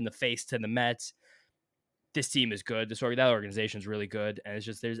slap in the face to the Mets. This team is good. That organization is really good, and it's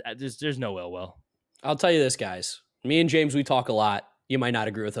just there's no ill will. I'll tell you this, guys. Me and James, we talk a lot. You might not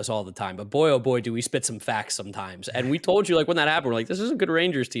agree with us all the time, but boy, oh boy, do we spit some facts sometimes. And we told you, like, when that happened, we're like, this is a good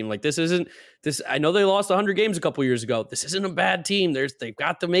Rangers team. Like, this isn't this. I know they lost 100 games a couple years ago. This isn't a bad team. They've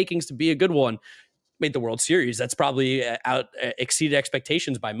got the makings to be a good one. Made the World Series. That's probably exceeded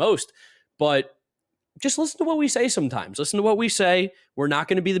expectations by most. But just listen to what we say sometimes. Listen to what we say. We're not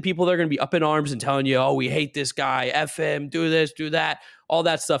going to be the people that are going to be up in arms and telling you, oh, we hate this guy, F him, do this, do that, all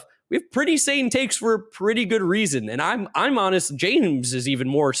that stuff. We have pretty sane takes for a pretty good reason. And I'm honest, James is even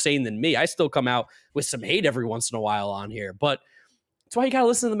more sane than me. I still come out with some hate every once in a while on here. But that's why you got to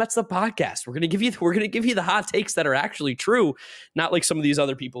listen to the Mets Up podcast. We're going to give you the hot takes that are actually true, not like some of these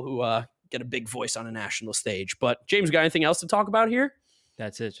other people who get a big voice on a national stage. But James, got anything else to talk about here?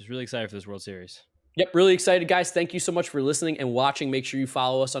 That's it. Just really excited for this World Series. Yep, really excited, guys. Thank you so much for listening and watching. Make sure you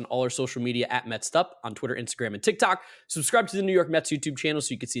follow us on all our social media at MetsUp on Twitter, Instagram, and TikTok. Subscribe to the New York Mets YouTube channel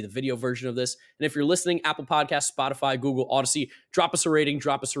so you can see the video version of this. And if you're listening, Apple Podcasts, Spotify, Google, Odyssey, drop us a rating,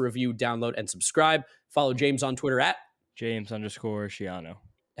 drop us a review, download, and subscribe. Follow James on Twitter at James_Shiano.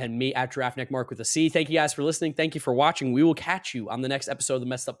 and me at DraftNeckMark with a C. Thank you guys for listening. Thank you for watching. We will catch you on the next episode of the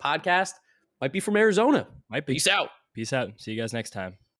Messed Up Podcast. Might be from Arizona. Might be. Peace out. Peace out. See you guys next time.